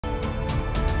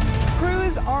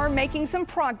making some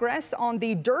progress on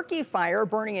the Durkee Fire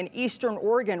burning in eastern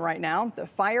Oregon right now. The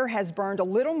fire has burned a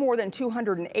little more than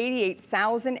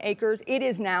 288,000 acres. It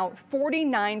is now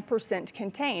 49%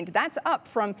 contained. That's up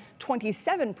from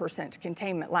 27%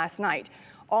 containment last night.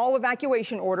 All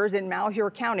evacuation orders in Malheur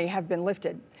County have been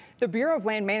lifted. The Bureau of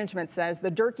Land Management says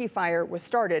the Durkee Fire was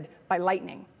started by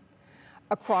lightning.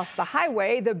 Across the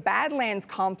highway, the Badlands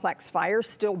Complex fire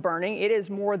still burning. It is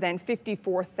more than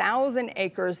 54,000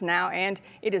 acres now, and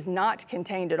it is not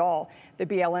contained at all. The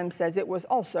BLM says it was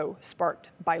also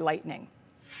sparked by lightning.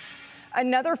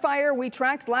 Another fire we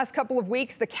tracked the last couple of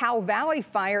weeks, the Cow Valley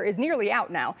fire, is nearly out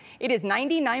now. It is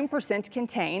 99%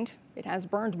 contained. It has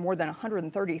burned more than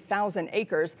 130,000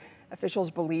 acres. Officials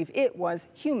believe it was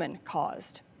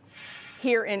human-caused.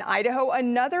 Here in Idaho,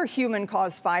 another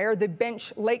human-caused fire, the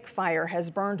Redfish Lake fire, has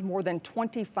burned more than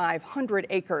 2,500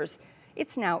 acres.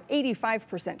 It's now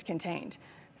 85% contained.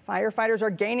 Firefighters are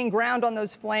gaining ground on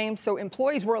those flames, so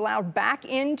employees were allowed back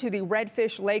into the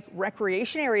Redfish Lake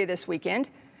recreation area this weekend.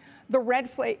 The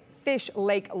Redfish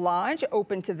Lake Lodge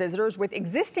opened to visitors with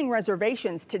existing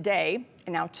reservations today,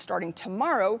 and now starting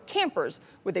tomorrow, campers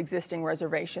with existing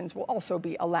reservations will also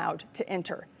be allowed to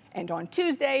enter. And on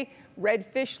Tuesday,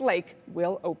 Redfish Lake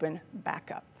will open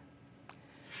back up.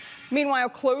 Meanwhile,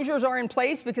 closures are in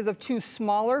place because of two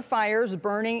smaller fires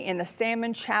burning in the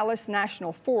Salmon Chalice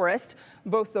National Forest.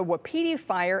 Both the Wapiti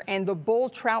Fire and the Bull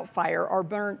Trout Fire are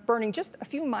burning just a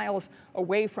few miles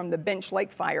away from the Redfish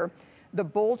Lake Fire. The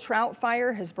Bull Trout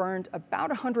Fire has burned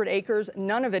about 100 acres.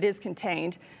 None of it is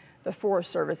contained. The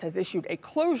Forest Service has issued a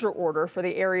closure order for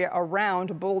the area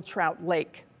around Bull Trout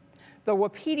Lake. The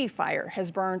Wapiti Fire has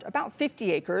burned about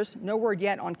 50 acres. No word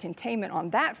yet on containment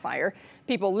on that fire.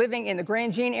 People living in the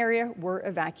Grand Jean area were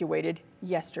evacuated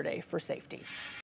yesterday for safety.